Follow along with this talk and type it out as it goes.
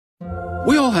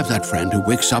We all have that friend who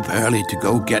wakes up early to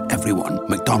go get everyone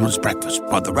McDonald's breakfast,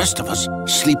 while the rest of us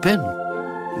sleep in.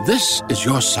 This is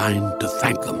your sign to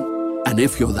thank them. And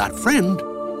if you're that friend,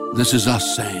 this is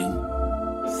us saying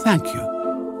thank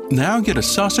you. Now get a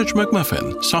sausage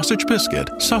McMuffin, sausage biscuit,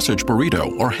 sausage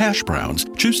burrito, or hash browns.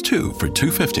 Choose 2 for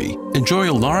 $2.50. Enjoy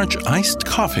a large iced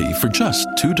coffee for just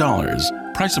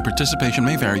 $2. Price and participation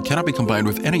may vary. Cannot be combined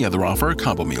with any other offer or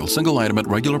combo meal. Single item at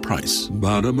regular price.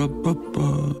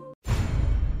 Ba-da-ba-ba-ba.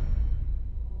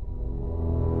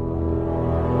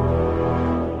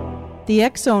 The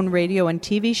X-Zone radio and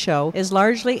TV show is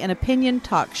largely an opinion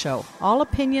talk show. All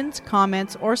opinions,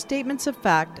 comments, or statements of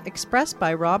fact expressed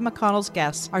by Rob McConnell's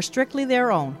guests are strictly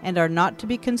their own and are not to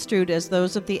be construed as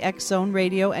those of the X-Zone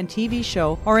radio and TV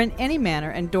show or in any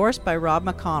manner endorsed by Rob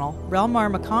McConnell, Relmar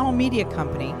McConnell Media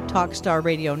Company, Talkstar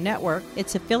Radio Network,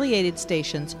 its affiliated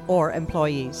stations, or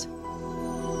employees.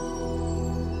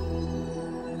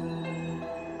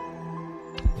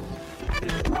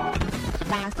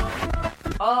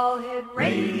 All Hit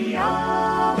Radio.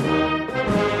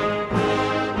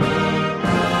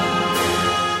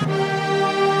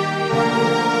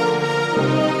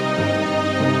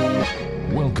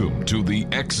 Welcome to the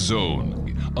X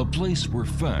Zone, a place where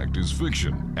fact is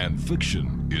fiction and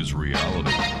fiction is reality.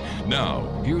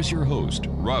 Now, here's your host,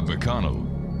 Rob McConnell.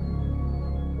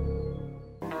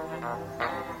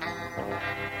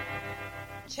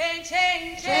 Change,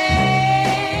 change,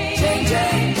 change. Change,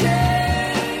 change, change.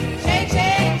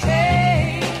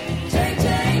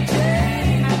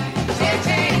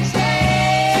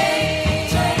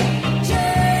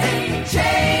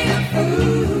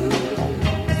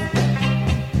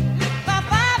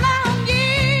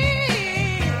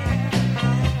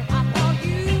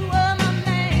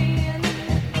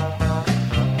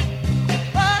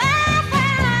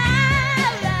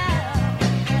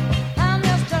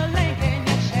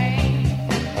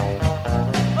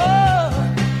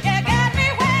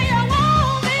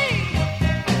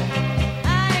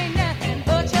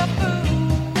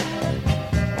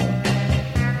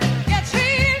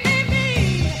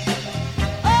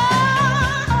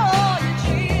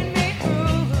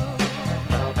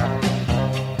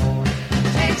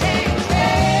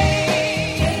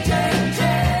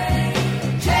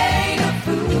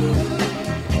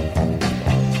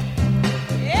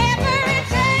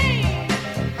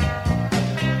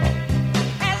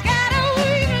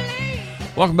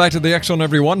 Welcome back to the X-Zone,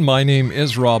 everyone. My name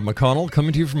is Rob McConnell,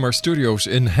 coming to you from our studios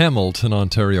in Hamilton,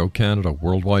 Ontario, Canada.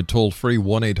 Worldwide toll-free,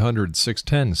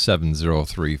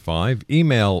 1-800-610-7035.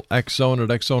 Email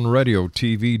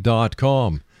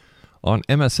xzone@xzoneradiotv.com. On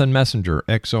MSN Messenger,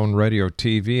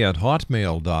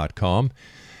 xzoneradiotv@hotmail.com.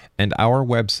 And our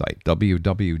website,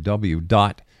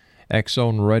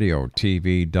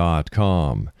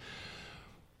 www.xzoneradiotv.com.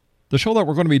 The show that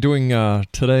we're going to be doing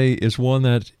today is one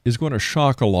that is going to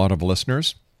shock a lot of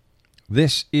listeners.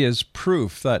 This is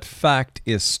proof that fact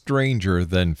is stranger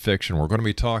than fiction. We're going to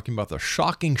be talking about the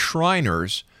shocking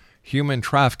Shriners human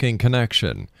trafficking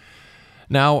connection.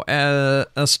 Now,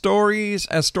 as stories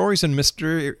and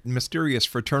mysterious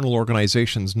fraternal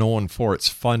organizations known for its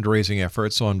fundraising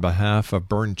efforts on behalf of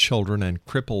burned children and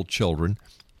crippled children,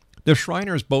 the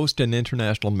Shriners boast an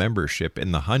international membership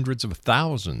in the hundreds of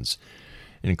thousands,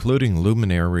 including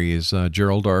luminaries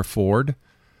Gerald R. Ford,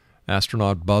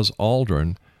 astronaut Buzz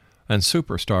Aldrin, and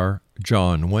superstar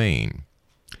John Wayne.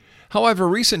 However,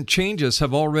 recent changes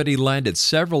have already landed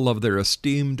several of their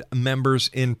esteemed members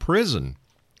in prison.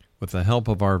 With the help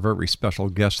of our very special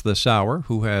guest this hour,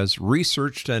 who has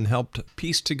researched and helped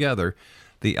piece together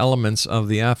the elements of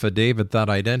the affidavit that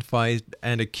identified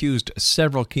and accused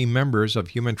several key members of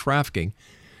human trafficking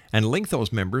and linked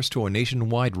those members to a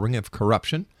nationwide ring of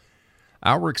corruption,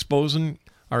 Our exposing,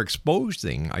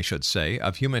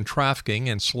 of human trafficking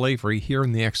and slavery here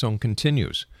in the X-Zone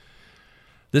continues.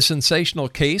 This sensational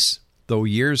case, though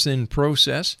years in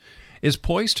process, is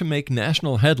poised to make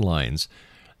national headlines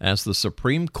as the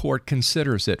Supreme Court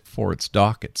considers it for its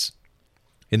dockets.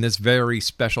 In this very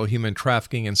special human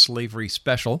trafficking and slavery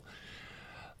special,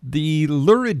 the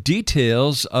lurid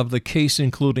details of the case,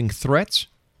 including threats,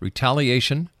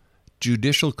 retaliation,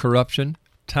 judicial corruption,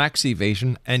 tax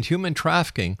evasion, and human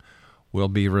trafficking, will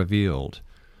be revealed.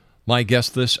 My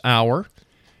guest this hour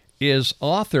is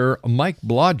author Mike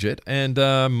BLODGETT, and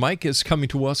Mike is coming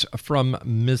to us from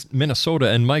Minnesota.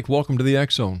 And Mike, welcome to the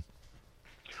X-Zone.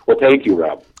 Well, thank you,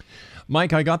 Rob.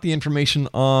 Mike, I got the information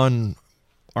on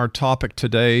our topic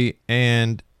today,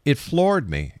 and it floored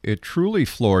me. It truly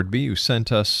floored me. You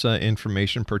sent us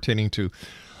information pertaining to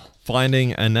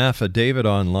finding an affidavit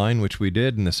online, which we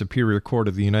did in the Superior Court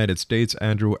of the United States.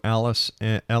 Andrew Ellis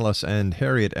and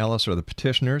Harriet Ellis are the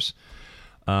petitioners.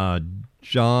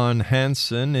 John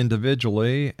Hansen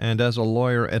individually, and as a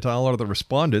lawyer et al. Are the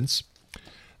respondents.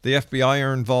 The FBI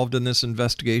are involved in this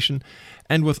investigation.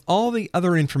 And with all the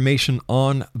other information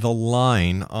on the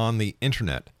line on the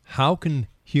internet, how can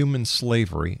human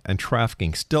slavery and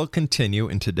trafficking still continue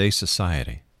in today's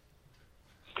society?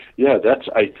 Yeah, that's,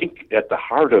 I think, at the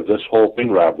heart of this whole thing,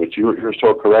 Rob, which you're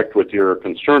so correct with your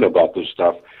concern about this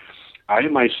stuff. I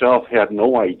myself had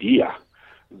no idea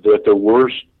that there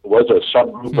was a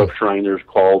subgroup of Shriners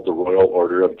called the Royal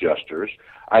Order of Jesters.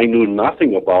 I knew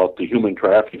nothing about the human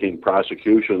trafficking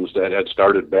prosecutions that had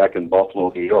started back in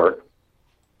Buffalo, New York.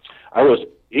 I was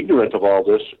ignorant of all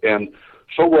this, and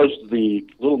so was the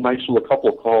nice little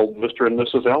couple called Mr. and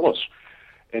Mrs. Ellis.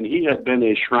 And he had been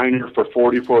a Shriner for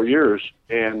 44 years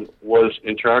and was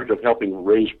in charge of helping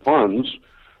raise funds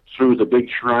through the big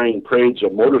shrine parades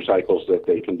of motorcycles that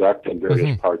they conduct in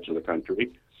various parts of the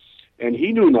country. And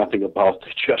he knew nothing about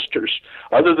the Jesters,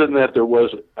 other than that there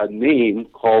was a name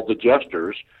called the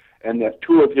Jesters, and that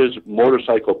two of his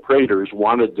motorcycle paraders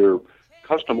wanted their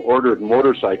custom-ordered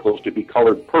motorcycles to be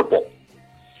colored purple.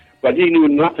 But he knew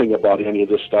nothing about any of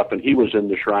this stuff, and he was in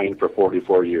the shrine for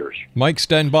 44 years. Mike,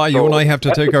 stand by. You and I have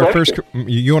to take our first.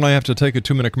 You and I have to take a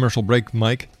 2-minute commercial break.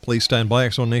 Mike, please stand by.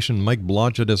 X Zone Nation. Mike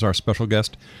Blodgett is our special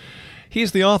guest.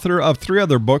 He's the author of 3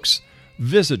 other books.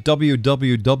 Visit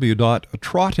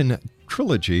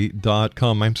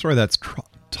www.tottentrilogy.com. I'm sorry, that's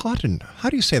Totten. How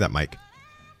do you say that, Mike?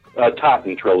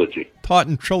 Totten Trilogy.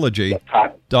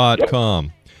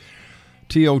 Tottentrilogy.com.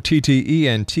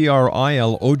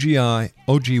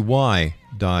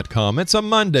 TOTTENTRILOGY.com. It's a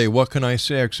Monday. What can I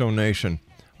say, X Zone Nation?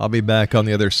 I'll be back on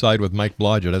the other side with Mike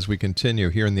Blodgett as we continue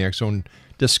here in the X Zone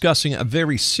discussing a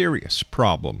very serious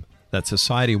problem that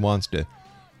society wants to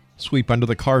sweep under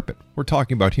the carpet. We're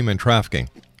talking about human trafficking.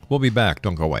 We'll be back.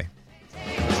 Don't go away.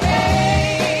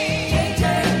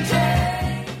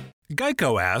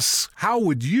 Geico asks, how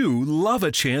would you love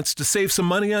a chance to save some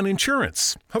money on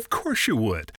insurance? Of course you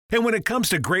would. And when it comes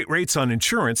to great rates on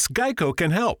insurance, Geico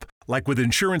can help. Like with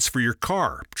insurance for your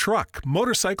car, truck,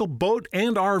 motorcycle, boat,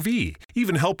 and RV.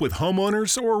 Even help with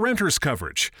homeowners or renters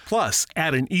coverage. Plus,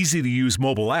 add an easy-to-use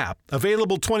mobile app,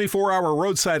 available 24-hour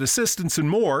roadside assistance and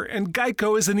more, and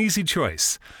Geico is an easy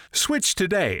choice. Switch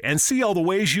today and see all the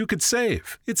ways you could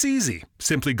save. It's easy.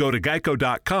 Simply go to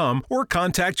geico.com or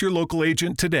contact your local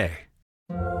agent today.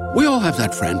 We all have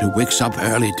that friend who wakes up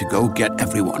early to go get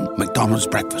everyone McDonald's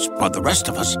breakfast, while the rest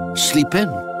of us sleep in.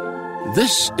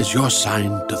 This is your sign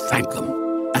to thank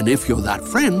them. And if you're that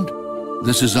friend,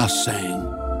 this is us saying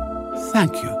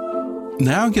thank you.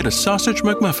 Now get a sausage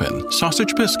McMuffin,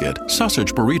 sausage biscuit,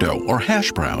 sausage burrito, or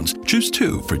hash browns. Choose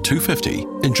 2 for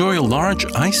 $2.50. Enjoy a large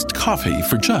iced coffee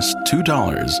for just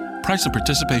 $2. Price and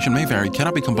participation may vary.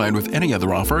 Cannot be combined with any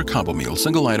other offer or combo meal.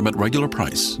 Single item at regular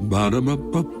price.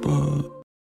 Ba-da-ba-ba-ba.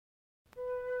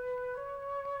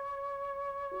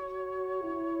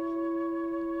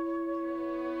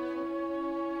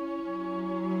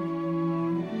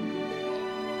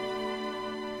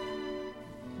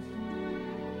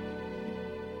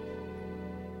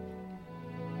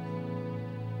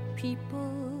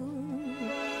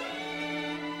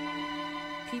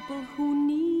 People who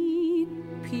need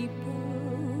people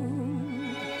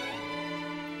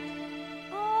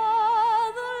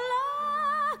are the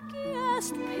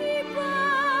luckiest people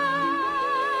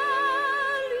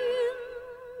in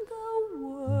the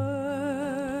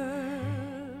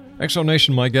world. X Zone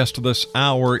Nation, my guest this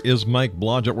hour is Mike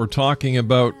Blodgett. We're talking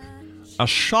about a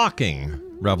shocking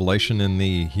revelation in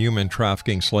the human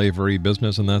trafficking slavery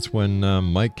business, and that's when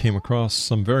Mike came across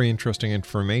some very interesting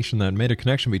information that made a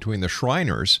connection between the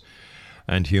Shriners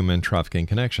and human trafficking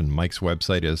connection. Mike's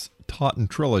website is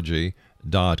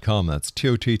tottentrilogy.com. That's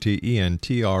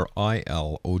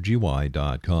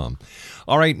TOTTENTRILOGY.com.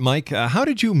 All right, Mike, how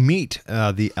did you meet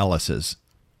the Ellises?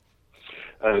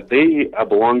 They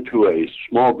belong to a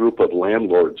small group of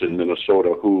landlords in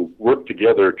Minnesota who work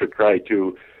together to try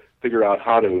to figure out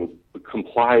how to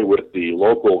comply with the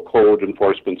local code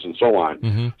enforcements and so on.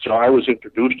 Mm-hmm. So I was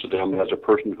introduced to them as a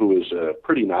person who is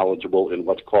pretty knowledgeable in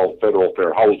what's called federal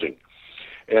fair housing.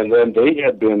 And then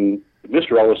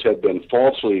Mr. Ellis had been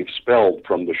falsely expelled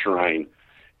from the shrine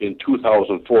in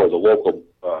 2004, the local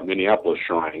Minneapolis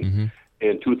shrine,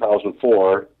 in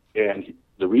 2004. And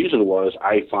the reason was,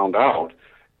 I found out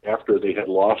after they had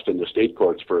lost in the state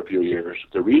courts for a few years,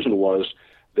 the reason was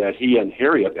that he and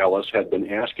Harriet Ellis had been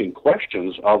asking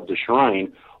questions of the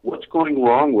shrine, what's going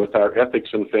wrong with our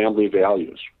ethics and family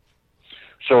values?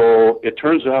 So it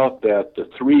turns out that the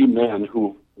 3 men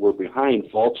who were behind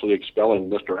falsely expelling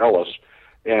Mr. Ellis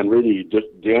and really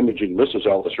damaging Mrs.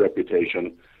 Ellis'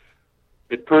 reputation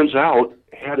it turns out,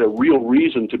 had a real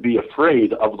reason to be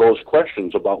afraid of those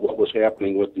questions about what was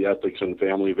happening with the ethics and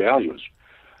family values.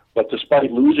 But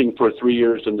despite losing for 3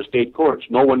 years in the state courts,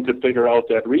 no one could figure out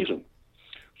that reason.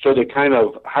 So they kind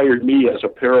of hired me as a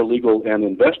paralegal and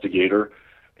investigator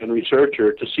and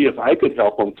researcher to see if I could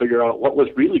help them figure out what was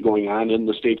really going on in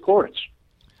the state courts.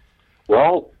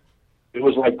 Well, it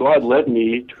was like God led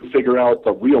me to figure out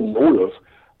the real motive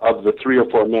of the 3 or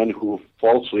 4 men who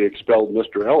falsely expelled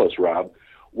Mr. Ellis, Rob,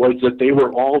 was that they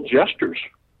were all jesters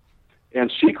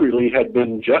and secretly had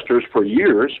been jesters for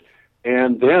years.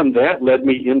 And then that led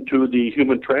me into the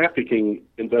human trafficking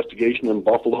investigation in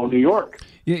Buffalo, New York.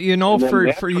 You know,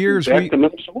 for years, back to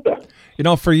Minnesota. You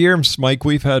know, for years, Mike,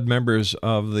 we've had members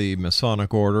of the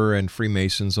Masonic Order and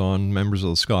Freemasons on, members of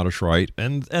the Scottish Rite,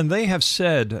 and they have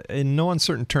said in no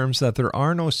uncertain terms that there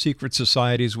are no secret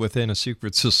societies within a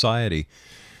secret society.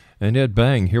 And yet,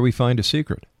 bang, here we find a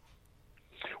secret.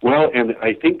 Well, and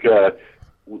I think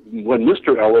when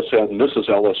Mr. Ellis and Mrs.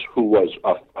 Ellis, who was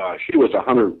she was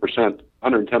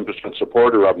 110%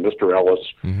 supporter of Mr. Ellis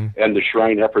and the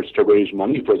Shrine efforts to raise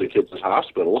money for the kids'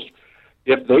 hospitals,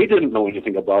 if they didn't know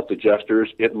anything about the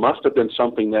jesters, it must have been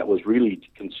something that was really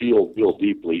concealed real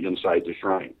deeply inside the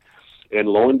Shrine. And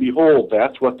lo and behold,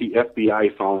 that's what the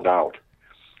FBI found out,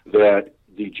 that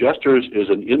the jesters is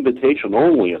an invitation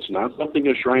only. It's not something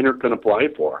a Shriner can apply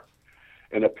for.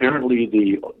 And apparently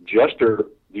the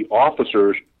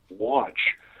officers watch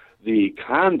the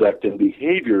conduct and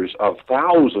behaviors of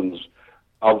thousands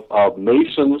of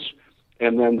Masons,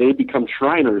 and then they become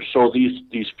Shriners. So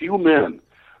these few men,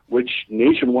 which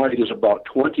nationwide is about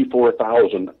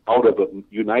 24,000 out of a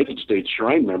United States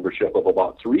Shrine membership of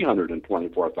about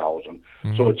 324,000.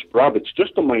 So it's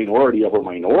just a minority of a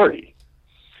minority.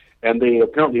 And they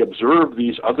apparently observe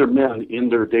these other men in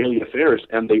their daily affairs,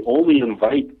 and they only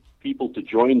invite people to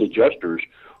join the jesters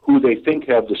who they think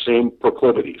have the same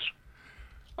proclivities.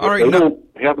 All right,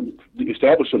 haven't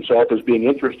established themselves as being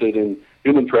interested in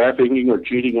human trafficking or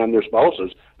cheating on their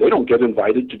spouses, they don't get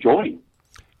invited to join.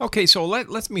 Okay, so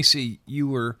let me see. You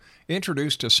were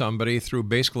introduced to somebody through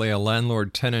basically a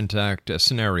Landlord-Tenant Act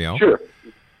scenario. Sure.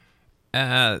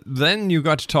 Then you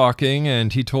got to talking,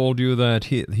 and he told you that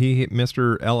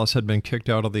Mr. Ellis had been kicked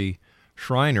out of the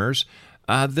Shriners.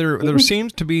 There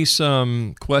seems to be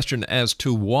some question as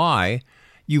to why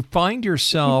you find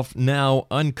yourself now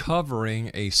uncovering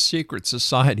a secret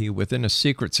society within a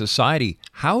secret society.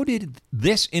 How did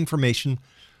this information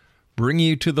bring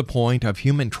you to the point of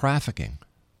human trafficking?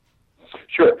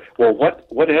 Sure. Well,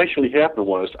 what actually happened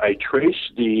was I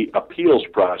traced the appeals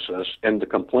process and the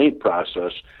complaint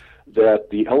process that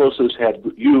the Ellises had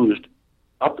used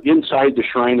up inside the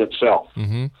Shrine itself.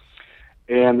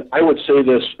 And I would say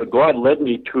this, God led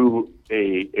me to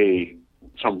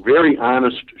some very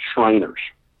honest Shriners.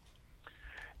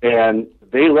 And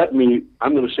they let me,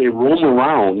 I'm going to say, roam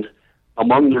around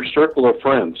among their circle of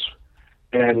friends.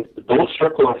 And those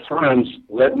circle of friends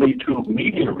led me to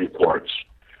media reports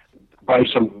by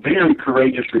some very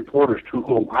courageous reporters to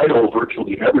whom I owe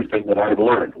virtually everything that I've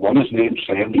learned. One is named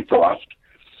Sandy Frost,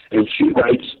 and she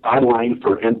writes online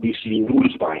for NBC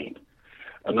Newsvine.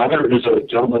 Another is a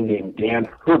gentleman named Dan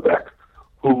Herbeck,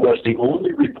 who was the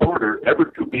only reporter ever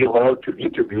to be allowed to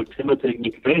interview Timothy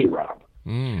McVeigh, Rob.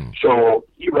 So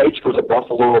he writes for the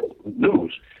Buffalo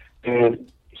News,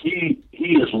 and he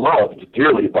is loved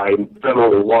dearly by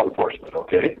federal law enforcement,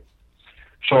 okay?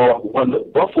 So when the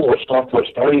Buffalo stuff was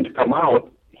starting to come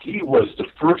out, he was the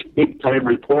first big-time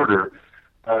reporter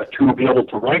to be able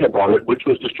to write about it, which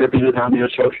was distributed on the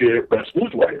Associated Press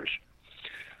newswires.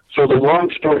 So the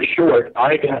long story short,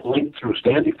 I got linked through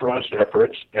Sandy Frost's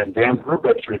efforts and Dan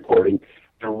Herbeck's reporting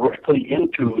directly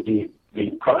into the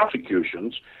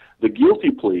prosecutions, the guilty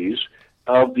pleas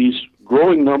of these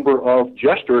growing number of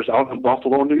jesters out in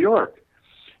Buffalo, New York.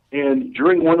 And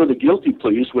during one of the guilty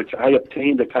pleas, which I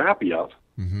obtained a copy of,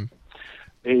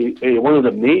 one of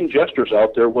the main jesters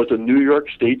out there was a New York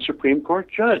State Supreme Court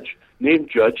judge named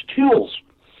Judge Tills.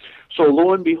 So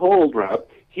lo and behold, Rob,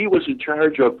 he was in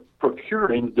charge of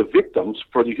procuring the victims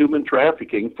for the human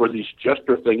trafficking for these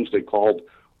jester things they called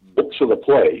Books of the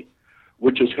Play,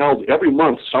 which is held every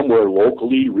month somewhere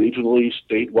locally, regionally,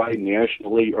 statewide,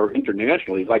 nationally, or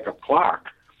internationally, like a clock.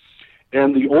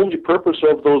 And the only purpose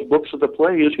of those Books of the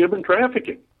Play is human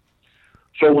trafficking.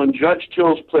 So when Judge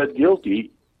Tills pled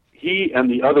guilty, he and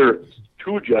the other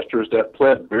 2 jesters that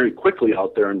pled very quickly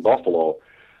out there in Buffalo,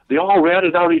 they all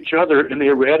ratted out each other, and they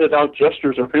ratted out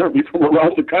jesters apparently from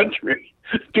around the country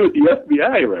to the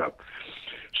FBI rep.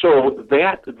 So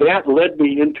that led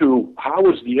me into how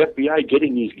was the FBI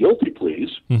getting these guilty pleas,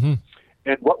 and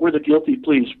what were the guilty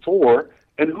pleas for,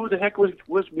 and who the heck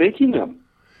was making them.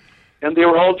 And they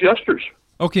were all jesters.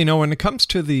 Okay, now when it comes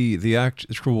to the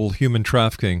actual human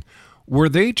trafficking, were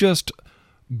they just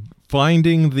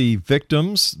finding the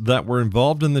victims that were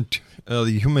involved in the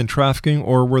human trafficking,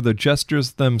 or were the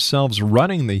jesters themselves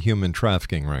running the human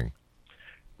trafficking ring?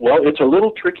 Well, it's a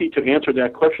little tricky to answer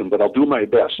that question, but I'll do my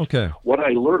best. Okay. What I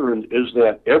learned is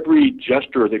that every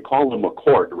jester, they call them a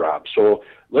court, Rob. So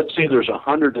let's say there's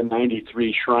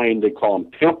 193 shrine, they call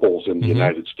them temples in the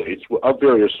United States of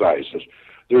various sizes.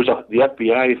 The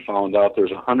FBI found out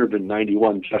there's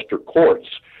 191 jester courts,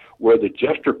 where the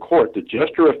jester court, the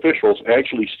jester officials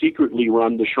actually secretly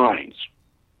run the shrines.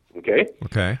 Okay?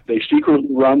 Okay. They secretly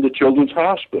run the children's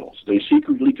hospitals. They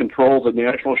secretly control the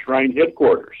National Shrine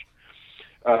headquarters.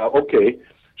 Okay,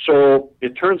 so it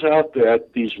turns out that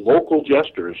these local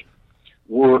jesters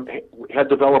had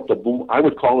developed I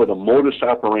would call it a modus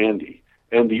operandi,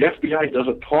 and the FBI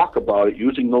doesn't talk about it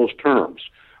using those terms.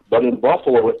 But in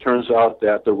Buffalo, it turns out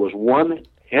that there was one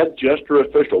head jester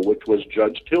official, which was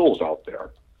Judge Tills out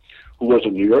there, who was a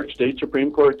New York State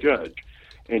Supreme Court judge,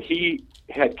 and he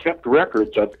had kept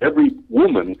records of every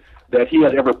woman that he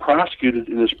had ever prosecuted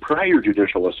in his prior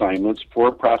judicial assignments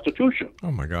for prostitution.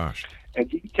 Oh, my gosh. And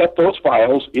he kept those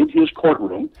files in his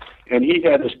courtroom, and he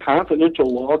had his confidential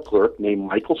law clerk named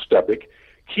Michael Stepick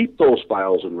keep those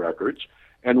files and records.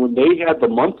 And when they had the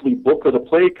monthly book of the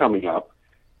play coming up,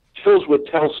 Tills would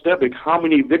tell Stepick how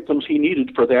many victims he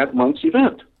needed for that month's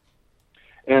event.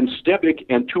 And Stepick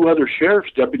and two other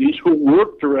sheriff's deputies who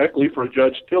worked directly for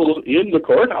Judge Tills in the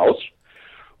courthouse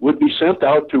would be sent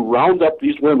out to round up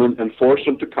these women and force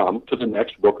them to come to the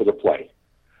next book of the play.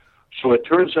 So it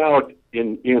turns out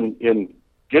in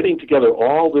getting together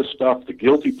all this stuff, the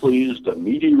guilty pleas, the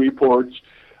media reports,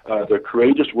 the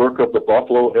courageous work of the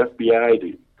Buffalo FBI,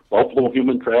 the Buffalo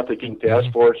Human Trafficking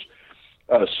Task Force,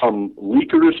 some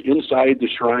leakers inside the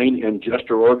shrine and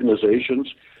jester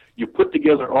organizations, you put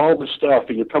together all this stuff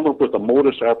and you come up with a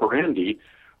modus operandi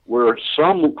where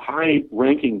some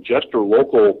high-ranking jester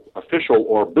local official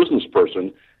or business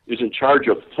person is in charge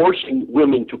of forcing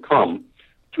women to come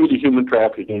to the human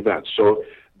trafficking events. So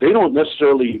they don't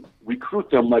necessarily recruit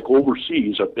them like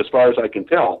overseas, as far as I can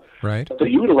tell. Right. But they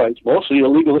utilize mostly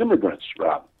illegal immigrants,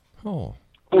 Rob,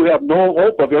 who have no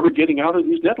hope of ever getting out of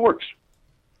these networks.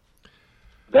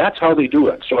 That's how they do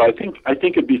it. So I think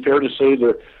it'd be fair to say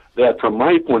that from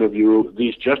my point of view,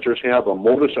 these jesters have a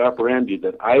modus operandi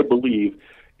that I believe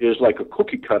is like a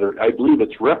cookie cutter. I believe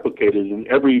it's replicated in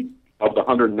every of the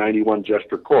 191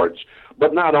 jester courts,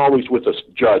 but not always with a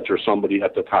judge or somebody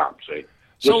at the top, say.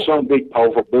 Just some big,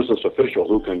 powerful business official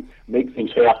who can make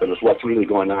things happen is what's really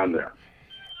going on there.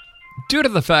 Due to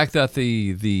the fact that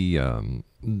the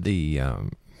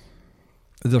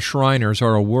Shriners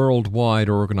are a worldwide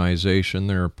organization,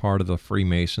 they're part of the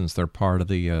Freemasons, they're part of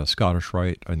the Scottish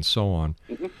Rite, and so on.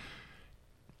 Mm-hmm.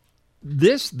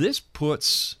 This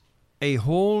puts a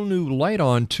whole new light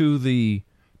on to the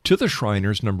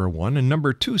Shriners, number one, and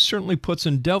number two certainly puts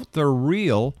in doubt their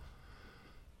real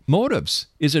motives.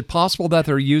 Is it possible that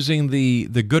they're using the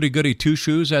goody-goody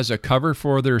two-shoes as a cover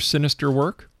for their sinister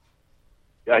work?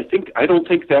 I don't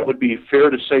think that would be fair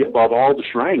to say about all the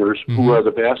Shriners, who are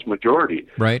the vast majority.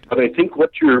 Right. But I think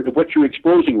what you're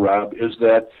exposing, Rob, is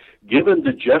that given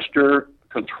the jester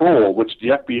control, which the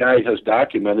FBI has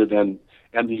documented and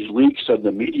these leaks and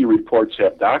the media reports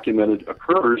have documented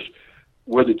occurs,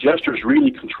 where the jesters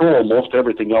really control most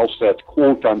everything else that's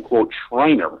quote-unquote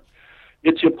Shriner,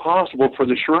 it's impossible for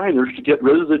the Shriners to get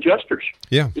rid of the jesters.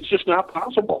 Yeah. It's just not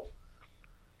possible.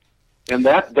 And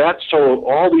that's so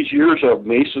all these years of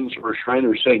Masons or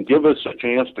Shriners saying, give us a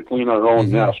chance to clean our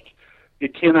own nest,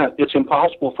 it's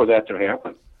impossible for that to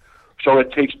happen. So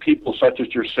it takes people such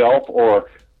as yourself or,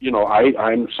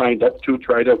 I'm signed up to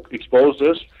try to expose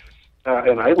this.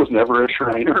 And I was never a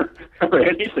Shriner or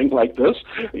anything like this,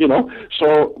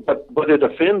 So, but it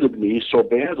offended me so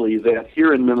badly that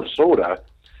here in Minnesota,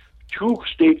 2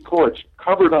 state courts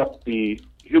covered up the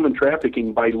human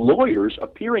trafficking by lawyers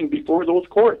appearing before those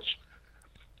courts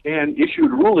and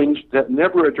issued rulings that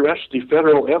never addressed the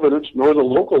federal evidence nor the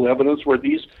local evidence where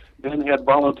these men had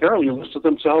voluntarily enlisted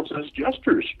themselves as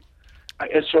jesters.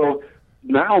 And so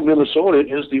now Minnesota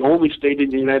is the only state in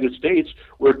the United States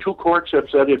where 2 courts have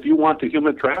said if you want to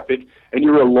human traffic and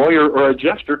you're a lawyer or a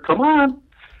jester, come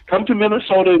to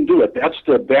Minnesota and do it. That's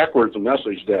the backwards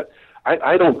message that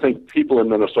I don't think people in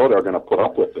Minnesota are going to put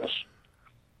up with this.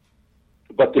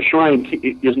 But the shrine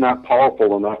is not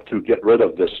powerful enough to get rid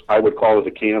of this. I would call it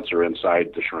a cancer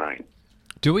inside the shrine.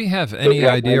 Do we have any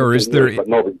idea, or is there... But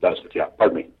nobody does it,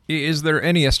 pardon me. Is there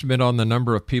any estimate on the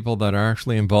number of people that are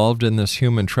actually involved in this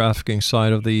human trafficking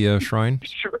side of the shrine?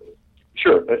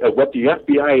 Sure. What the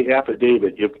FBI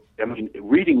affidavit,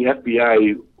 reading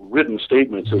FBI written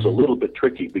statements is a little bit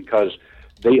tricky because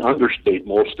they understate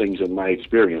most things in my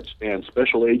experience. And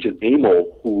Special Agent Amo,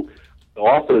 who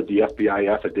authored the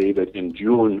FBI affidavit in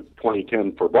June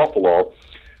 2010 for Buffalo,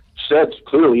 said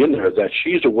clearly in there that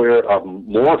she's aware of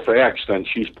more facts than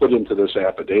she's put into this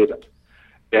affidavit.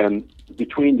 And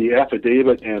between the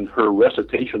affidavit and her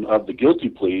recitation of the guilty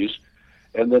pleas,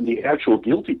 and then the actual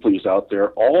guilty pleas out there,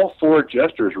 all four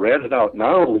jesters ratted out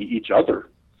not only each other,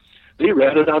 they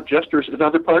ratted out jesters in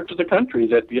other parts of the country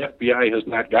that the FBI has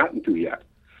not gotten to yet.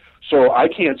 So I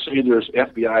can't say there's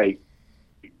FBI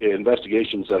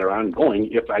investigations that are ongoing.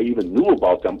 If I even knew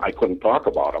about them, I couldn't talk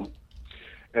about them.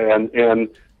 And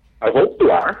I hope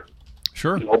there are.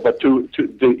 Sure. But to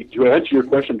answer your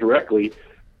question directly,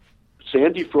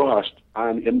 Sandy Frost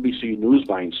on NBC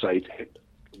Newsvine site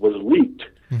was leaked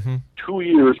 2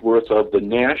 years worth of the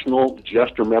national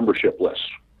jester membership list.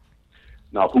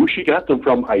 Now, who she got them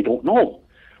from, I don't know.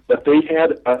 But they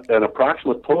had an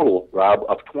approximate total, Rob,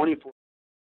 of 24.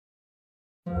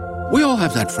 We all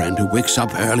have that friend who wakes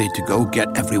up early to go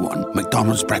get everyone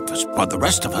McDonald's breakfast, while the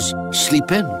rest of us sleep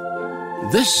in.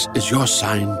 This is your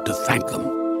sign to thank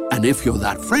them. And if you're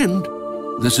that friend,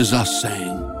 this is us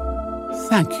saying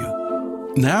thank you.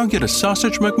 Now get a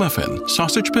sausage McMuffin,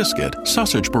 sausage biscuit,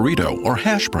 sausage burrito, or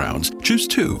hash browns. Choose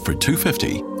 2 for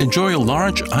 $2.50. Enjoy a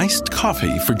large iced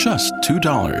coffee for just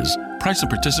 $2. Price and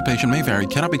participation may vary.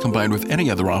 Cannot be combined with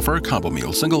any other offer or combo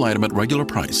meal. Single item at regular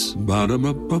price.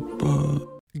 Ba-da-ba-ba-ba.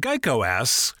 Geico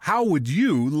asks, how would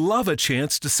you love a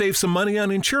chance to save some money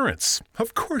on insurance?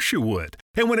 Of course you would.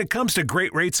 And when it comes to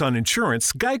great rates on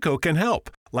insurance, Geico can help.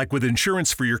 Like with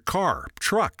insurance for your car,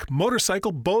 truck,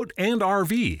 motorcycle, boat, and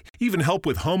RV. Even help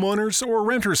with homeowners or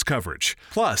renters coverage.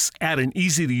 Plus, add an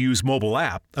easy-to-use mobile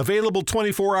app, available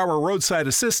 24-hour roadside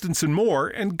assistance and more,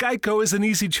 and Geico is an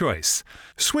easy choice.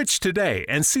 Switch today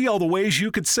and see all the ways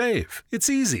you could save. It's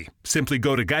easy. Simply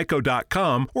go to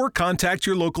geico.com or contact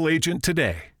your local agent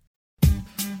today.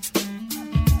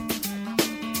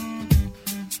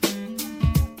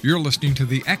 You're listening to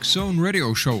the X-Zone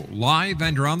Radio Show, live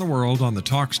and around the world on the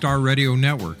Talkstar Radio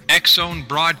Network, X-Zone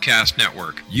Broadcast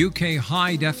Network, UK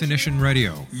High Definition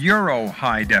Radio, Euro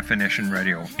High Definition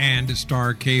Radio, and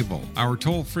Star Cable. Our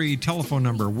toll-free telephone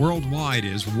number worldwide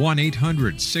is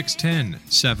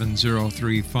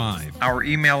 1-800-610-7035. Our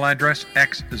email address,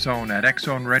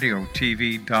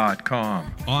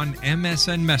 xzone@xzoneradiotv.com. On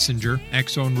MSN Messenger,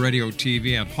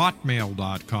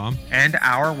 xzoneradiotv@hotmail.com, and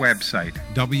our website,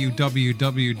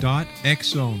 www.xzoneradiotv.com.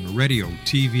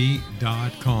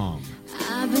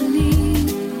 I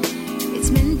believe it's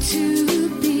meant to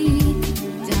be,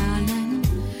 darling.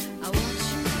 I want you.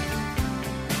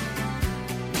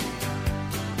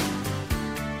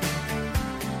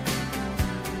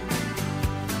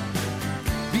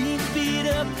 Being beat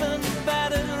up and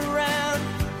battered around,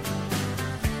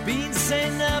 being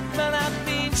sent up and I've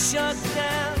been shut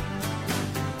down.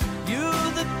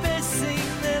 You're the best thing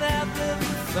that I've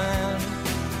ever found.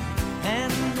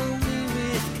 Handle me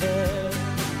with care.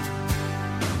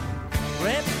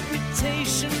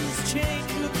 Reputation's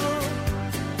changeable,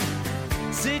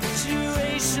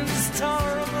 situation's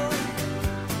tolerable,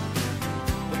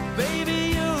 but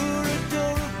baby you're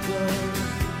adorable.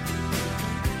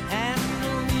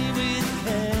 Handle me with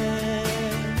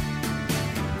care.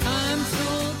 I'm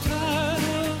so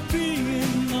tired of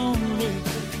being lonely.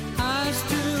 I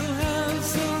still have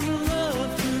some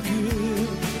love to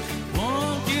give.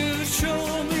 Won't you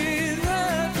show me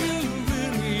that you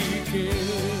really care?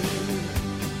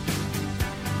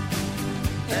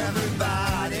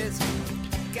 Everybody's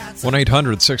got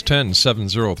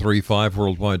 1-800-610-7035,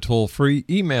 worldwide toll-free.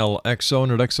 Email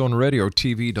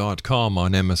xzone@xzoneradiotv.com,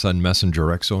 on MSN Messenger,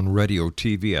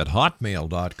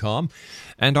 xzoneradiotv@hotmail.com,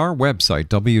 and our website,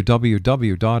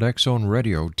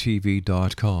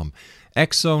 www.xzoneradiotv.com.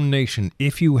 X-Zone Nation,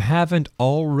 if you haven't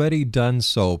already done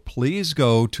so, please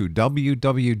go to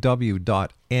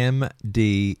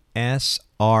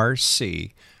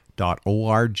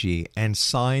www.mdsrc.org and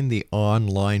sign the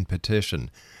online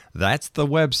petition. That's the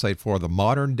website for the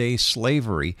Modern Day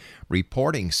Slavery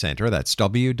Reporting Center. That's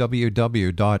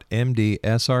www.mdsrc.org,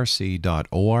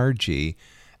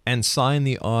 and sign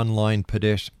the online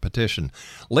petition.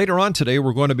 Later on today,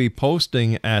 we're going to be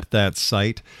posting at that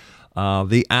site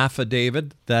the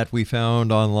affidavit that we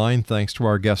found online, thanks to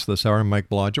our guest this hour, Mike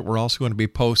Blodgett. We're also going to be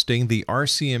posting the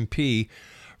RCMP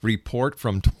report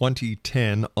from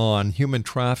 2010 on human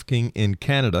trafficking in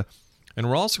Canada. And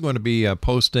we're also going to be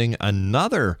posting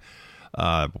another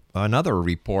Another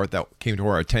report that came to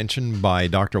our attention by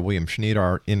Dr. William Schneid,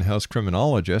 our in-house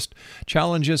criminologist,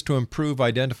 challenges to improve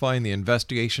identifying the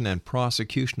investigation and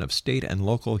prosecution of state and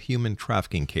local human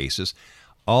trafficking cases.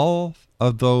 All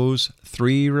of those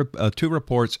two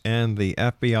reports and the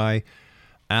FBI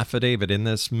affidavit in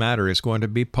this matter is going to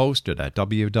be posted at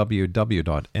www.mdsrc.org.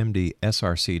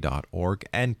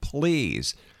 And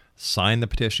please sign the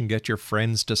petition, get your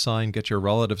friends to sign, get your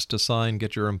relatives to sign,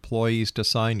 get your employees to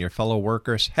sign, your fellow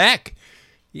workers. Heck,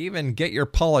 even get your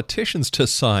politicians to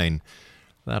sign.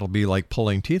 That'll be like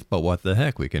pulling teeth, but what the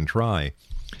heck, we can try.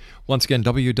 Once again,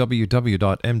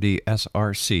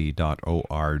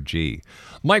 www.mdsrc.org.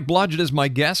 Mike Blodgett is my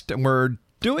guest, and we're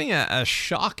doing a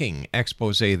shocking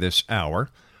expose this hour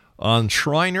on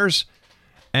Shriners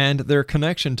and their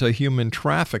connection to human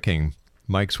trafficking.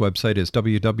 Mike's website is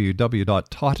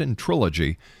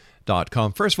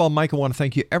www.taughtintrilogy.com. First of all, Mike, I want to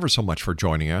thank you ever so much for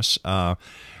joining us.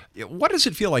 What does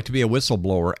it feel like to be a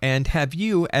whistleblower, and have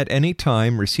you at any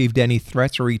time received any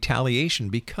threats or retaliation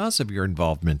because of your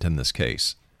involvement in this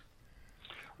case?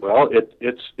 Well,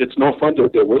 it's no fun to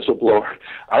be a whistleblower.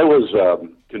 I was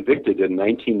convicted in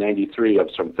 1993 of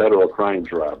some federal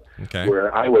crimes, Rob,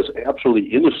 where I was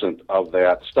absolutely innocent of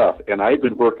that stuff. And I've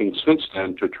been working since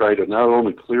then to try to not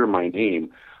only clear my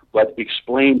name, but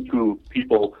explain to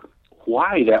people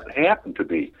why that happened to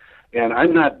me. And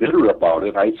I'm not bitter about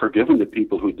it. I've forgiven the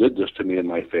people who did this to me and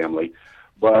my family.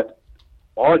 But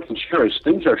all I can share is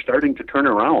things are starting to turn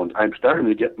around. I'm starting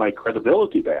to get my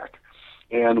credibility back.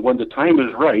 And when the time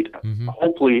is right,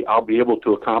 hopefully I'll be able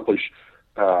to accomplish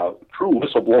true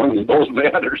whistleblowing in those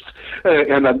matters.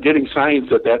 And I'm getting signs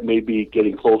that may be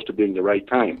getting close to being the right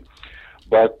time.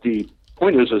 But the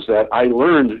point is that I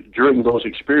learned during those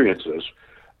experiences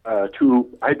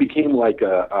I became like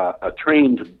a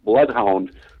trained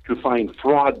bloodhound to find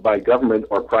fraud by government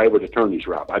or private attorneys,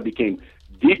 Rob. I became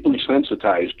deeply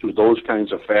sensitized to those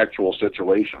kinds of factual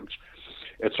situations.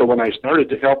 And so when I started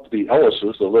to help the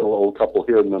Ellises, the little old couple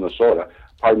here in Minnesota,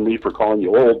 pardon me for calling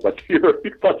you old, but you're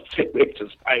about the same age as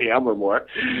I am or more,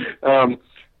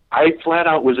 I flat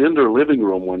out was in their living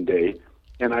room one day,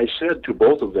 and I said to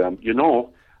both of them,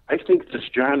 I think this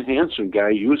John Hanson guy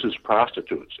uses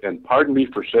prostitutes. And pardon me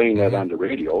for saying that on the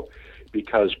radio,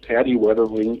 because Patty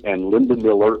Weatherling and Linda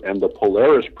Miller and the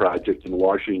Polaris Project in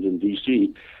Washington,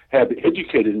 D.C., have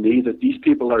educated me that these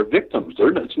people are victims.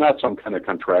 It's not some kind of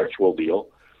contractual deal,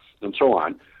 and so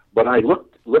on. But I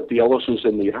looked the Ellisons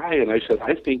in the eye, and I said,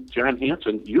 I think John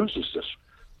Hanson uses this.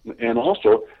 And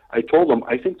also, I told them,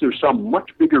 I think there's some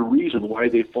much bigger reason why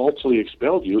they falsely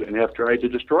expelled you and have tried to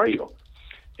destroy you.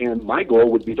 And my goal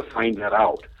would be to find that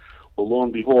out. Well, lo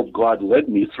and behold, God led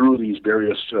me through these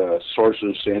various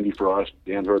sources, Sandy Frost,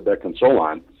 Dan Herbeck, and so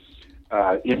on,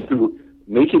 into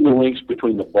making the links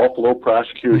between the Buffalo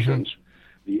prosecutions,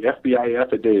 the FBI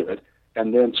affidavit,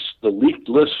 and then the leaked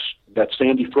lists that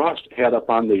Sandy Frost had up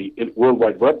on the World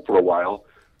Wide Web for a while,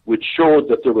 which showed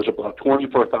that there was about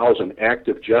 24,000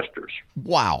 active jesters.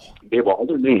 Wow. Gave all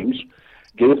their names,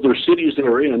 gave their cities they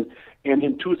were in, and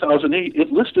in 2008,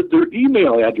 it listed their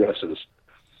email addresses.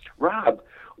 Rob,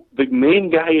 the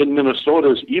main guy in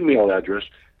Minnesota's email address,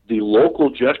 the local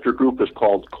jester group is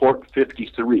called Court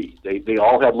 53. They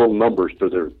all have little numbers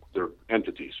to their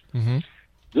entities.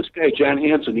 This guy, John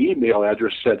Hanson, email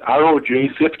address said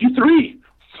ROJ 53.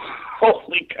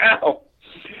 Holy cow.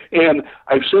 And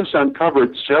I've since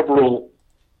uncovered several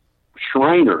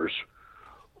Shriners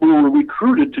who were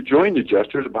recruited to join the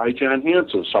jesters by John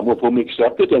Hanson, some of whom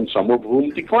accepted and some of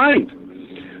whom declined.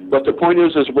 But the point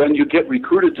is when you get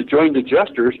recruited to join the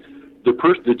jesters,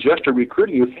 the jester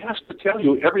recruiting you has to tell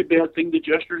you every bad thing the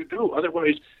jesters do.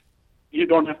 Otherwise, you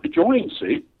don't have to join,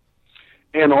 see?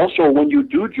 And also, when you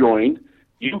do join,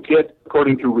 you get,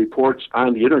 according to reports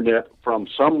on the Internet from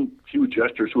some few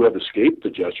jesters who have escaped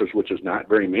the jesters, which is not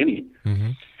very many,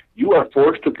 you are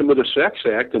forced to commit a sex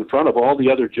act in front of all the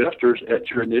other jesters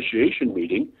at your initiation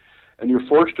meeting, and you're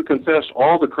forced to confess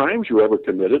all the crimes you ever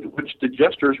committed, which the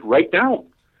jesters write down.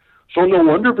 So no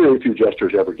wonder very few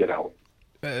jesters ever get out.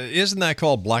 Isn't that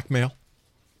called blackmail?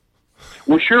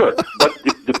 Well, sure, but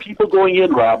the people going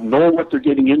in, Rob, know what they're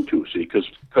getting into, see,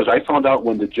 because I found out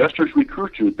when the jesters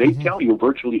recruit you, they tell you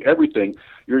virtually everything.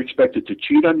 You're expected to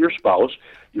cheat on your spouse.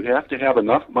 You have to have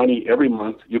enough money every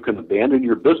month. You can abandon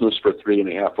your business for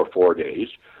 3.5 or 4 days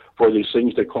for these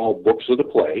things they call books of the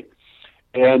play,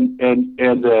 and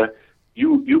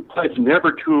you pledge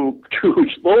never to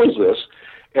expose this.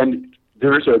 And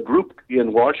there's a group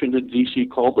in Washington, D.C.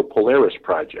 called the Polaris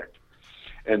Project.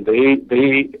 And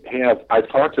they have, I've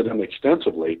talked to them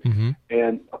extensively,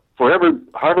 and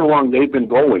however long they've been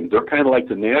going, they're kind of like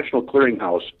the national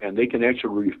clearinghouse, and they can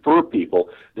actually refer people.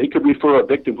 They could refer a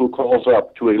victim who calls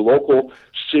up to a local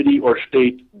city or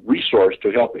state resource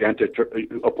to help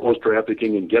oppose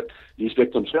trafficking and get these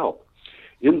victims help.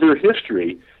 In their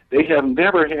history, they have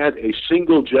never had a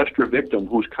single jester victim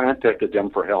who's contacted them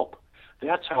for help.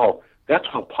 That's how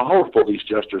powerful these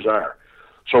jesters are.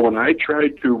 So when I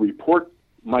tried to report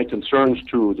my concerns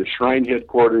to the Shrine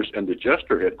headquarters and the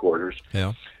Jester headquarters,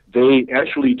 they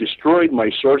actually destroyed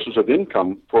my sources of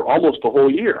income for almost a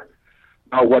whole year.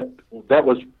 Now,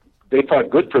 they thought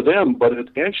good for them, but it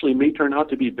actually may turn out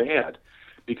to be bad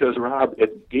because, Rob,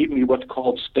 it gave me what's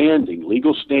called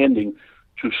legal standing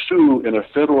to sue in a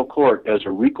federal court as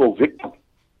a RICO victim.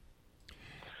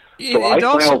 So I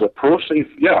filed a pro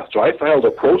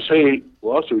se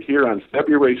lawsuit here on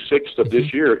February 6th of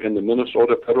this year in the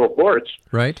Minnesota federal courts.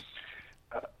 Right.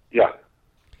 Yeah.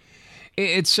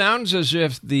 It sounds as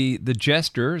if the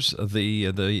jesters,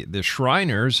 the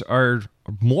Shriners, are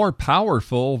more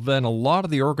powerful than a lot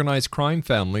of the organized crime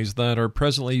families that are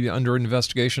presently under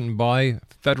investigation by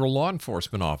federal law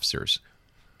enforcement officers.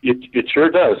 It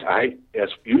sure does. As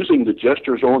using the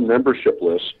Jester's own membership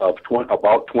list of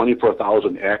about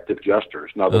 24,000 active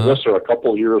Jesters. Now, the lists are a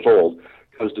couple years old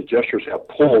because the Jesters have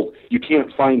pulled. You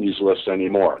can't find these lists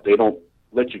anymore. They don't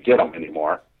let you get them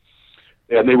anymore.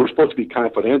 And they were supposed to be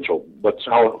confidential, but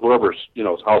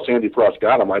how Sandy Frost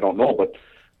got them, I don't know. But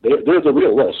they're the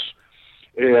real lists.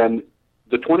 And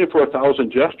the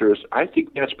 24,000 Jesters, I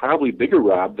think that's probably bigger,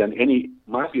 Rob, than any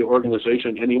mafia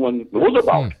organization anyone knows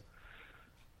about.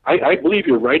 I believe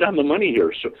you're right on the money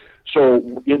here.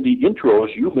 So in the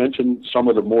intros, you mentioned some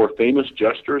of the more famous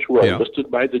jesters who are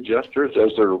listed by the Jesters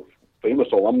as their famous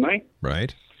alumni.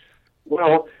 Right.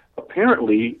 Well,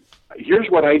 apparently, here's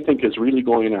what I think is really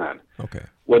going on. Okay.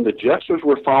 When the Jesters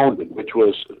were founded, which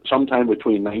was sometime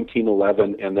between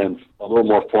 1911 and then a little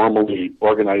more formally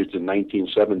organized in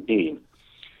 1917,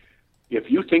 if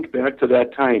you think back to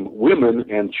that time, women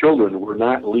and children were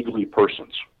not legally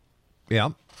persons.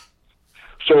 Yeah.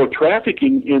 So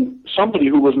trafficking in somebody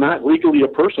who was not legally a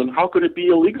person, how could it be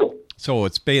illegal? So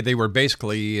they were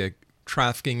basically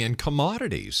trafficking in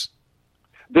commodities.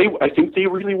 I think they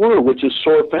really were, which is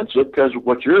so offensive because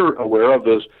what you're aware of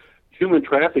is human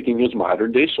trafficking is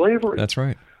modern-day slavery. That's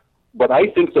right. But I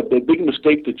think that the big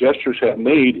mistake the Jesters have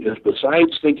made is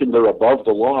besides thinking they're above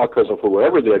the law because of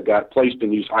whoever they got placed in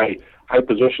these high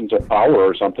positions of power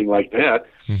or something like that,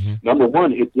 number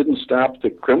one, it didn't stop the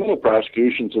criminal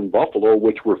prosecutions in Buffalo,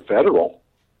 which were federal.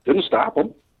 Didn't stop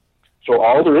them. So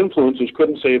all their influences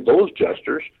couldn't save those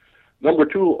Jesters. Number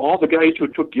two, all the guys who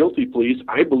took guilty pleas,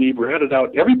 I believe, ratted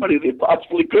out everybody they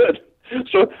possibly could.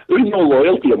 So there's no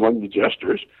loyalty among the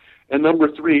Jesters. And number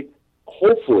three,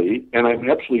 hopefully, and I'm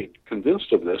absolutely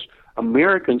convinced of this,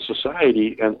 American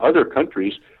society and other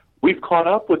countries, we've caught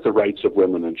up with the rights of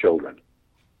women and children.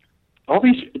 All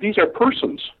these are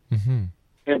persons.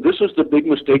 And this is the big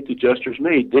mistake the Jesters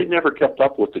made. They never kept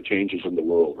up with the changes in the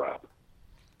world, Rob.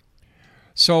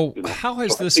 So how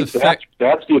has this affected...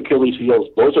 That's the Achilles heels.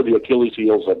 Those are the Achilles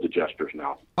heels of the Jesters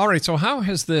now. All right, so how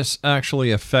has this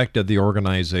actually affected the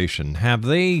organization? Have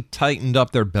they tightened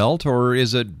up their belt, or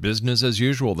is it business as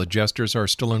usual? The Jesters are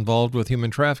still involved with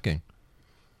human trafficking?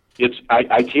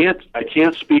 I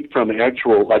can't speak from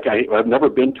actual, like I've never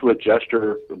been to a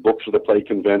Jester Books of the Play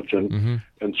convention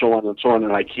and so on,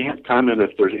 and I can't comment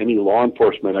if there's any law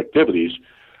enforcement activities,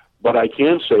 but I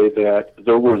can say that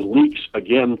there were leaks,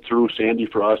 again, through Sandy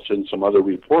Frost and some other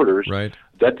reporters,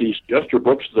 that these Jester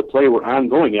Books of the Play were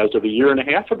ongoing as of a year and a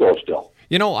half ago still.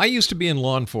 You know, I used to be in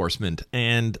law enforcement,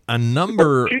 and a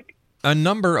number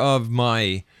of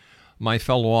my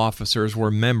fellow officers were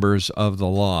members of the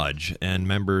lodge and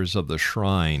members of the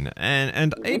shrine,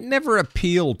 and it never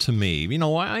appealed to me. You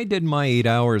know, I did my 8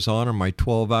 hours on or my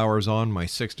 12 hours on, my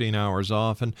 16 hours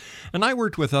off, and I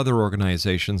worked with other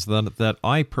organizations that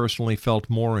I personally felt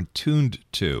more attuned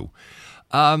to.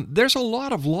 There's a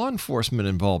lot of law enforcement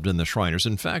involved in the Shriners.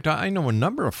 In fact, I know a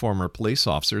number of former police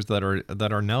officers that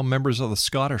are now members of the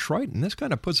Scottish Rite, and this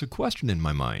kind of puts a question in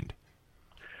my mind.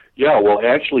 Yeah, well,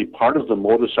 actually, part of the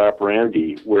modus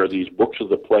operandi where these books of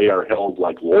the play are held,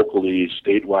 like locally,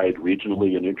 statewide,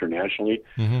 regionally, and internationally,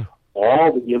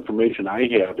 all the information I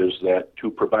have is that to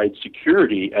provide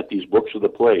security at these books of the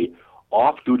play,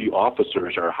 off-duty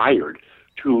officers are hired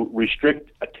to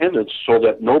restrict attendance so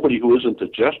that nobody who isn't the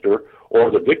jester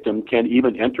or the victim can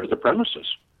even enter the premises.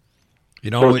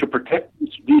 You know, so to protect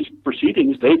these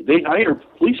proceedings, they hire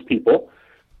police people.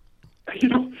 You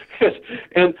know,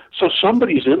 and so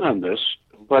somebody's in on this,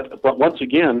 but once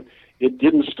again, it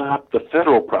didn't stop the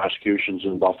federal prosecutions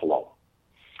in Buffalo.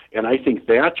 And I think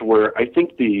that's where I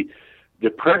think the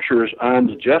pressures on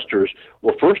the jesters,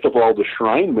 well, first of all, the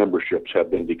shrine memberships have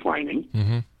been declining.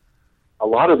 Mm-hmm. A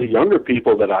lot of the younger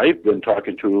people that I've been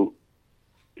talking to,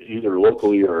 either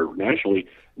locally or nationally,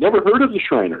 never heard of the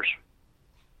Shriners.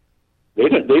 They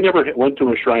never went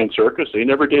to a shrine circus. They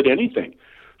never did anything.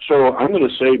 So I'm going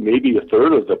to say maybe a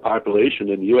third of the population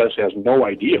in the U.S. has no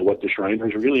idea what the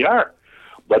Shriners really are.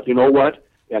 But you know what?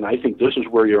 And I think this is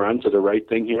where you're onto the right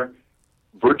thing here.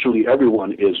 Virtually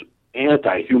everyone is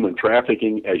anti-human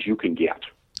trafficking as you can get.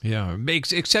 Yeah,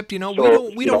 except,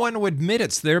 So, we don't want to admit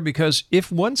it's there, because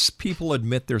if once people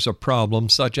admit there's a problem,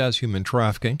 such as human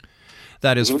trafficking,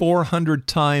 that is 400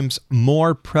 times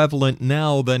more prevalent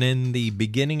now than in the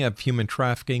beginning of human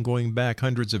trafficking going back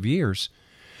hundreds of years.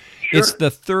 Sure. It's the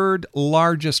third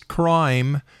largest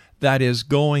crime that is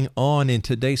going on in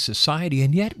today's society,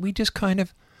 and yet we just kind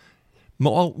of,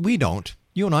 well, we don't.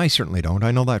 You and I certainly don't.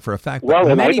 I know that for a fact. Well,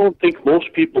 and many... I don't think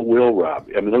most people will, Rob.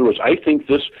 I mean, in other words, I think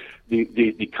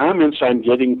the comments I'm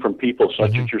getting from people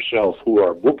such as yourself who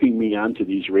are booking me onto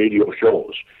these radio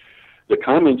shows, the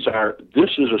comments are,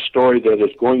 this is a story that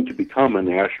is going to become a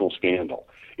national scandal.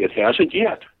 It hasn't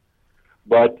yet,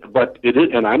 but it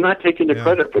is, and I'm not taking the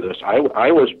credit for this. I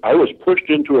was pushed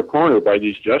into a corner by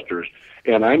these jesters,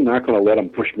 and I'm not going to let them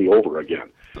push me over again.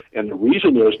 And the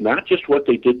reason is not just what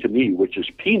they did to me, which is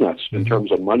peanuts in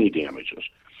terms of money damages.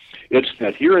 It's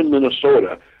that here in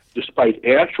Minnesota, despite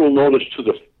actual notice to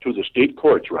the state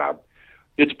courts, Rob,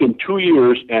 it's been 2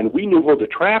 years, and we know who the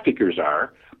traffickers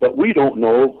are, but we don't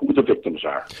know who the victims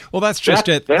are. Well, that's just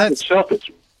it. That itself,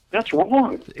 that's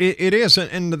wrong. It is,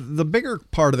 and the bigger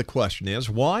part of the question is,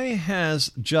 why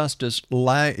has justice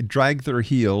dragged their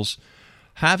heels,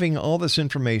 having all this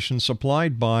information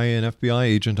supplied by an FBI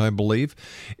agent, I believe,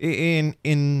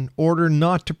 in order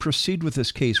not to proceed with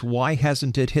this case? Why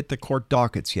hasn't it hit the court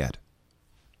dockets yet?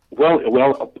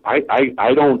 Well,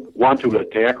 I don't want to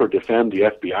attack or defend the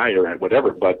FBI or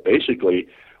whatever, but basically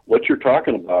what you're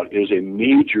talking about is a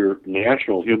major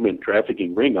national human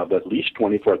trafficking ring of at least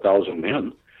 24,000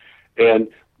 men. And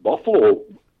Buffalo,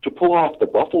 to pull off the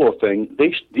Buffalo thing,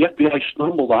 the FBI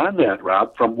stumbled on that,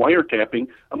 Rob, from wiretapping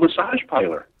a massage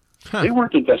parlor. Huh. They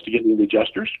weren't investigating the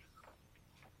jesters.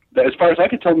 As far as I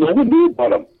can tell, no one knew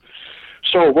about them.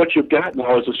 So what you've got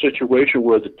now is a situation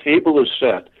where the table is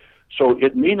set. So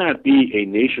it may not be a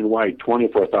nationwide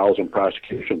 24,000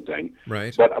 prosecution thing,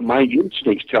 right, but my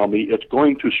instincts tell me it's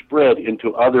going to spread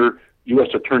into other U.S.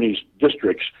 attorneys'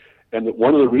 districts. And that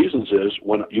one of the reasons is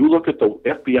when you look at the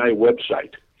FBI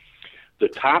website, the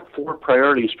top 4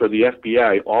 priorities for the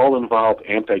FBI all involve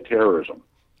anti-terrorism.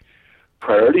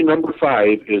 Priority number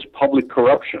 5 is public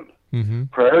corruption. Mm-hmm.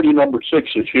 Priority number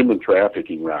 6 is human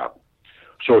trafficking, Rob.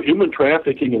 So human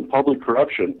trafficking and public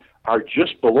corruption are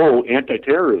just below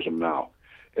anti-terrorism now.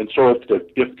 And so if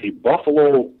the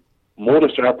Buffalo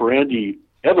modus operandi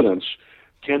evidence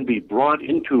can be brought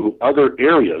into other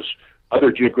areas,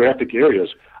 other geographic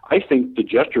areas, I think the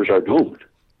jesters are doomed.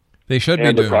 They should be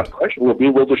doomed. And the question will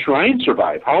be, will the shrine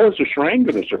survive? How is the shrine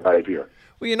going to survive here?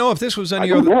 Well, if this was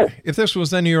any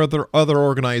other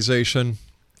organization,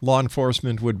 law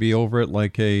enforcement would be over it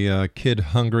like a kid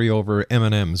hungry over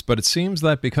M&Ms. But it seems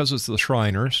that because it's the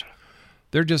Shriners,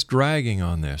 they're just dragging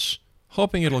on this,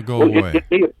 hoping it'll go away.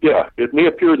 It may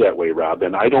appear that way, Rob,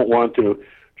 and I don't want to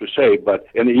say,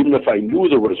 and even if I knew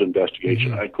there was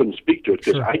investigation, I couldn't speak to it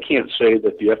because I can't say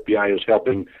that the FBI is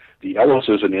helping the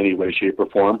Ellises in any way, shape, or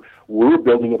form. We're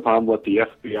building upon what the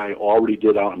FBI already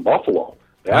did out in Buffalo.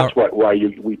 That's why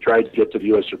we tried to get to the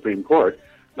U.S. Supreme Court.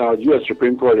 Now, the U.S.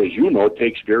 Supreme Court, as you know,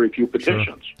 takes very few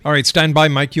petitions. Sure. All right, stand by,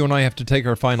 Mike. You and I have to take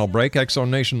our final break. X-Zone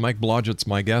Nation, Mike Blodgett's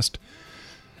my guest.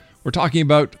 We're talking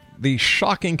about the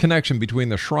shocking connection between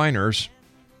the Shriners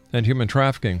and human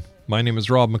trafficking. My name is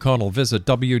Rob McConnell. Visit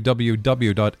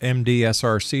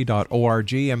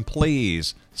www.mdsrc.org and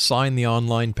please sign the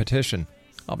online petition.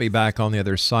 I'll be back on the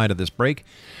other side of this break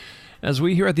as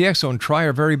we here at the X-Zone try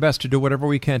our very best to do whatever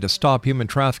we can to stop human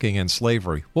trafficking and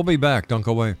slavery. We'll be back. Don't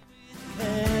go away.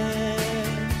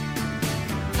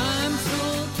 I'm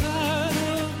so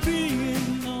tired of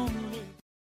being lonely.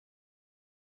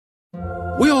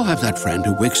 We all have that friend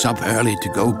who wakes up early to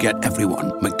go get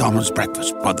everyone McDonald's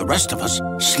breakfast, while the rest of us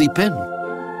sleep in.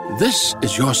 This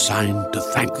is your sign to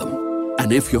thank them.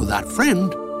 And if you're that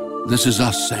friend, this is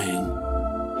us saying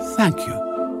thank you.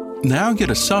 Now get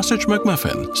a sausage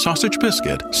McMuffin, sausage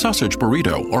biscuit, sausage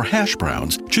burrito, or hash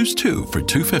browns. Choose 2 for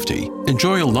 $2.50.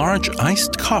 Enjoy a large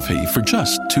iced coffee for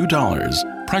just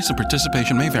 $2. Price and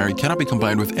participation may vary. Cannot be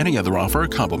combined with any other offer or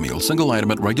combo meal. Single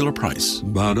item at regular price.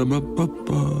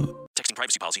 Ba-da-ba-ba-ba. Texting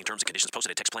privacy policy and terms and conditions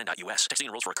posted at textplan.us. Texting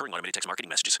enrolls for recurring automated text marketing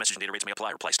messages. Message and data rates may apply.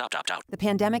 Reply stop to opt out. The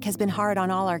pandemic has been hard on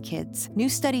all our kids. New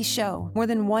studies show more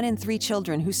than 1 in 3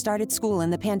 children who started school in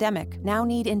the pandemic now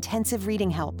need intensive reading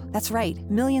help. That's right.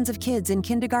 Millions of kids in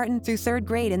kindergarten through 3rd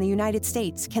grade in the United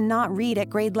States cannot read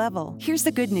at grade level. Here's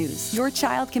the good news. Your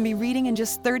child can be reading in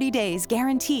just 30 days,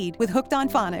 guaranteed, with Hooked on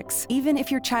Phonics. Even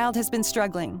if your child has been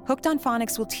struggling, Hooked on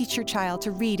Phonics will teach your child to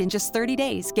read in just 30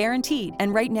 days, guaranteed.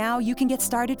 And right now, you can get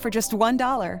started for just $1.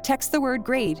 Text the word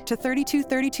GRADE to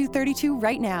 323232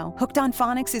 right now. Hooked on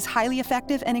Phonics is highly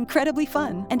effective and incredibly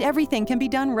fun, and everything can be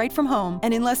done right from home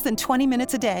and in less than 20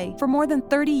 minutes a day. For more than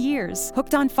 30 years,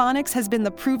 Hooked on Phonics has been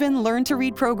the proven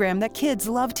learn-to-read program that kids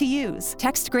love to use.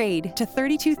 Text GRADE to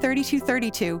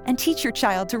 323232 and teach your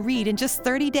child to read in just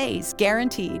 30 days,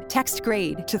 guaranteed. Text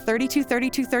GRADE to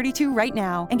 323232 right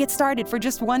now and get started for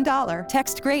just $1.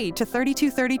 Text GRADE to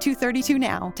 323232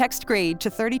 now. Text GRADE to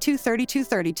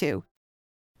 323232.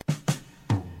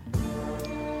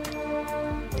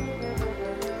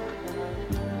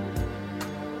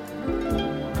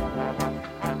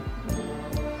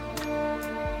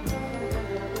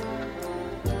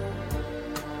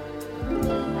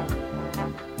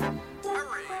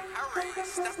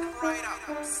 Step right up.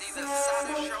 See the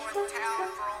sun show in town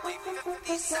for only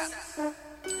 50 cents.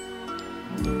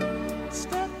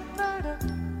 Step right up,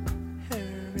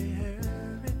 hurry,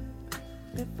 hurry,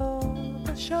 before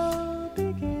the show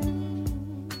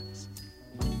begins.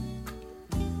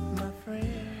 My friend.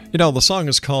 You know, the song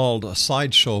is called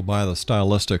Sideshow by the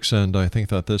Stylistics, and I think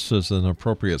that this is an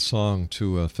appropriate song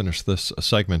to finish this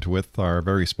segment with our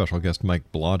very special guest, Mike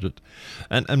Blodgett.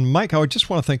 And Mike, I just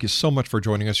want to thank you so much for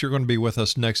joining us. You're going to be with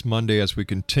us next Monday as we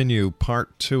continue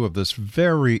part 2 of this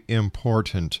very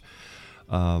important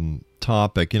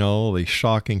topic, you know, the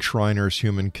shocking Shriners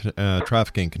human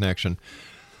trafficking connection.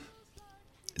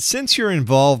 Since your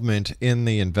involvement in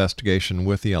the investigation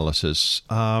with the Ellises,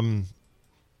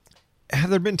 have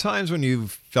there been times when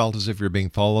you've felt as if you're being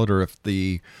followed, or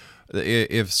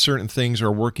if certain things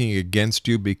are working against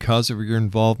you because of your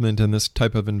involvement in this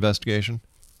type of investigation?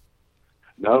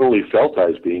 Not only felt I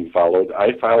was being followed,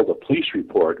 I filed a police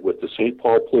report with the St.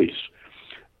 Paul Police,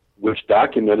 which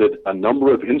documented a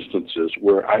number of instances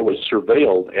where I was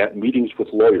surveilled at meetings with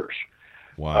lawyers.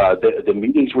 Wow. The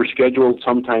meetings were scheduled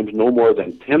sometimes no more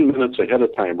than 10 minutes ahead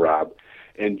of time, Rob.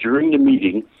 And during the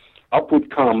meeting, up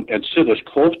would come and sit as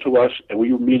close to us, and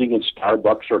we were meeting in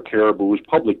Starbucks or Caribou's,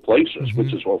 public places,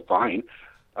 which is all fine.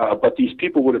 But these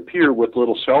people would appear with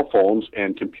little cell phones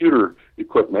and computer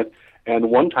equipment. And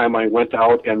one time I went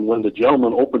out, and when the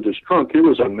gentleman opened his trunk, there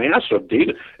was a massive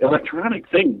electronic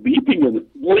thing beeping and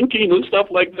blinking and stuff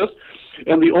like this.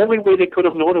 And the only way they could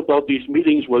have known about these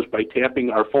meetings was by tapping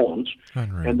our phones.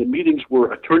 Unreal. And the meetings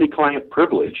were attorney-client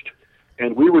privileged,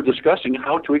 and we were discussing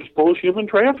how to expose human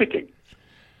trafficking.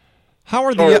 How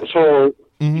are the...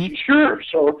 Sure.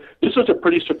 So this is a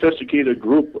pretty sophisticated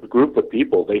group of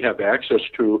people. They have access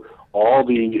to all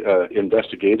the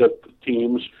investigative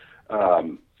teams,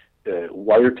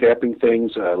 wiretapping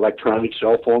things, electronic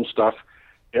cell phone stuff,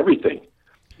 everything.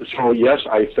 So yes,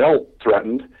 I felt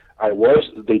threatened.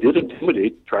 They did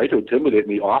try to intimidate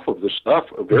me off of this stuff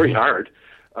very hard.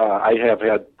 I have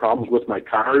had problems with my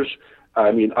cars.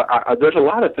 I mean, there's a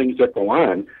lot of things that go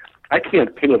on. I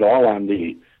can't pin it all on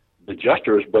the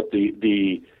jesters, but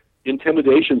the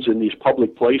intimidations in these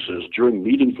public places during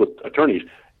meetings with attorneys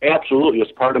absolutely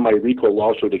is part of my RICO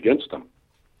lawsuit against them,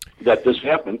 that this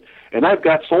happened. And I've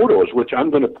got photos, which I'm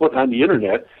going to put on the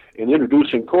internet and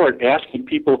introduce in court, asking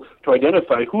people to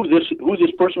identify who this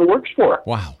person works for.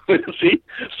 Wow. See?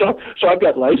 So I've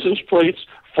got license plates,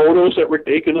 photos that were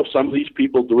taken of some of these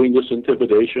people doing this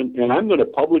intimidation, and I'm going to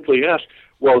publicly ask,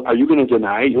 well, are you going to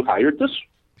deny you hired this?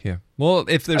 Yeah. Well,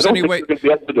 if there's any way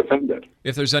to defend it.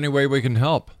 If there's any way we can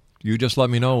help, you just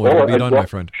let me know. It'll be done, my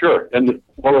friend. Sure. And the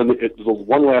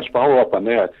one last follow-up on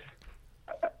that.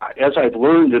 As I've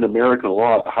learned in American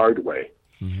law the hard way,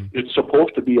 it's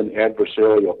supposed to be an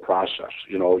adversarial process.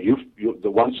 You know,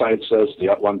 the one side says the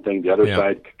one thing, the other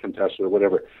side contests it or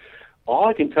whatever. All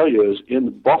I can tell you is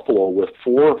in Buffalo, with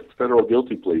 4 federal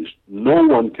guilty pleas, no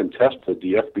one contested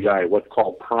the FBI what's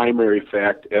called primary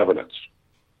fact evidence.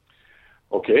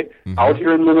 Okay? Out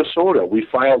here in Minnesota, we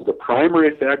filed the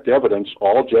primary fact evidence,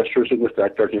 all gestures in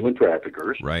effect are human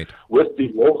traffickers, right, with the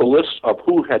local lists of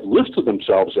who had listed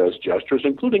themselves as gestures,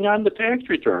 including on the tax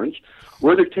returns,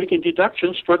 where they're taking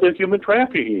deductions for their human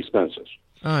trafficking expenses.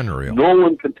 Unreal. No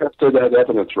one contested that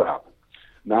evidence, Rob.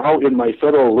 Now, in my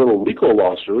federal little RICO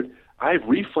lawsuit, I've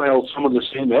refiled some of the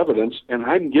same evidence, and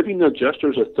I'm giving the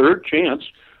gestures a third chance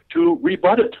to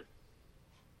rebut it.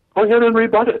 Go ahead and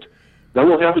rebut it. then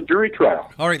we'll have a jury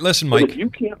trial. All right, listen, But Mike. if you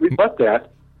can't rebut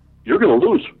that, you're going to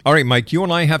lose. All right, Mike, you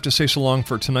and I have to say so long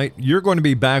for tonight. You're going to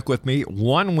be back with me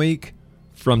 1 week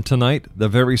from tonight, the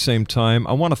very same time.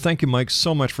 I want to thank you, Mike,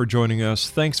 so much for joining us.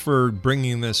 Thanks for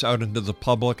bringing this out into the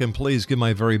public, and please give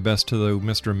my very best to the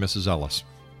Mr. and Mrs. Ellis.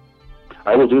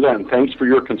 I will do that, and thanks for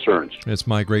your concerns. It's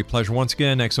my great pleasure. Once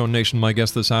again, X-Zone Nation, my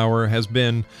guest this hour has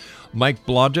been Mike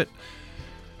BLODGETT.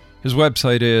 His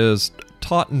website is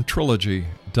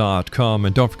taughtontrilogy.com,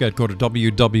 and don't forget, go to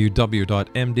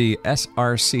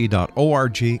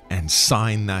www.mdsrc.org and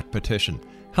sign that petition.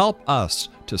 Help us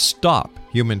to stop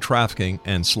human trafficking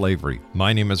and slavery.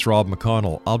 My name is Rob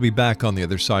McConnell. I'll be back on the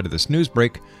other side of this news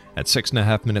break at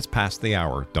 6.5 minutes past the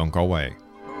hour. Don't go away.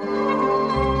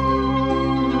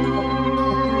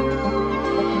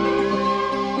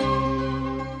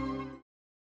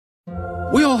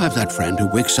 We all have that friend who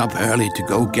wakes up early to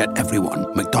go get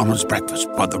everyone McDonald's breakfast,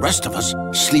 while the rest of us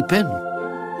sleep in.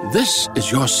 This is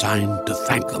your sign to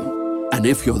thank them. And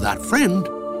if you're that friend,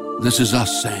 this is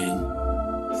us saying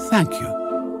thank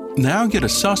you. Now get a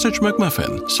sausage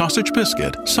McMuffin, sausage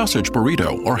biscuit, sausage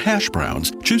burrito, or hash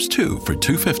browns. Choose 2 for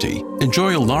 $2.50.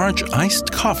 Enjoy a large iced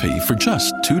coffee for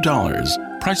just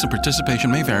 $2. Price and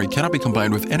participation may vary. Cannot be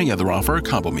combined with any other offer or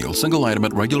combo meal. Single item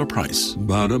at regular price.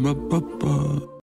 Ba-da-ba-ba-ba.